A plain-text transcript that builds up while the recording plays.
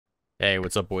Hey,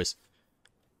 what's up, boys?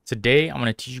 Today, I'm going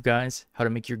to teach you guys how to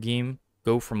make your game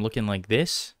go from looking like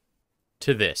this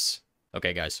to this.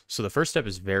 Okay, guys, so the first step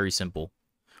is very simple.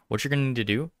 What you're going to need to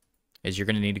do is you're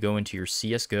going to need to go into your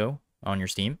CSGO on your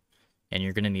Steam, and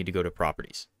you're going to need to go to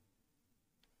Properties.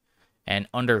 And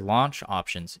under Launch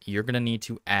Options, you're going to need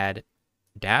to add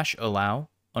 -allow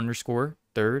 _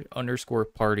 third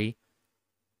 _ party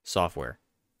software.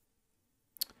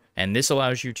 And this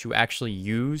allows you to actually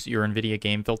use your Nvidia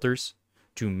game filters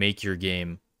to make your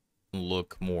game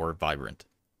look more vibrant.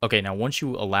 Okay, now once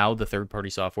you allow the third-party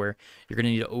software, you're going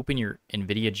to need to open your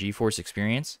Nvidia GeForce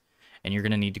Experience, and you're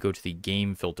going to need to go to the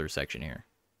game filter section here.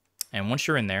 And once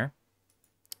you're in there,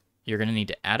 you're going to need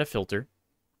to add a filter.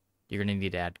 You're going to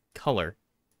need to add color.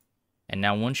 And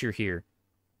now once you're here,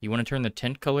 you want to turn the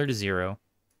tint color to 0,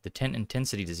 the tint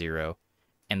intensity to 0,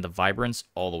 and the vibrance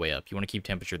all the way up. You want to keep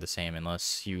temperature the same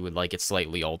unless you would like it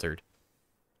slightly altered.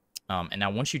 And now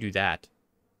once you do that,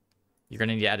 you're going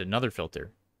to need to add another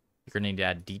filter. You're going to need to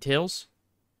add details,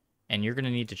 and you're going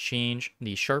to need to change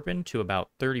the sharpen to about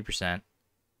 30%,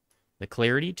 the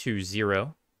clarity to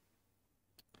 0,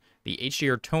 the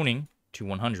HDR toning to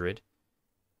 100,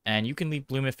 and you can leave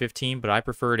bloom at 15, but I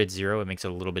prefer it at 0. It makes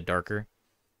it a little bit darker.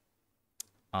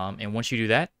 And once you do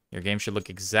that, your game should look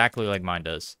exactly like mine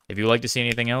does. If you would like to see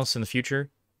anything else in the future,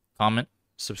 comment,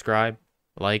 subscribe,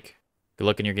 like. Good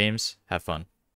luck in your games. Have fun.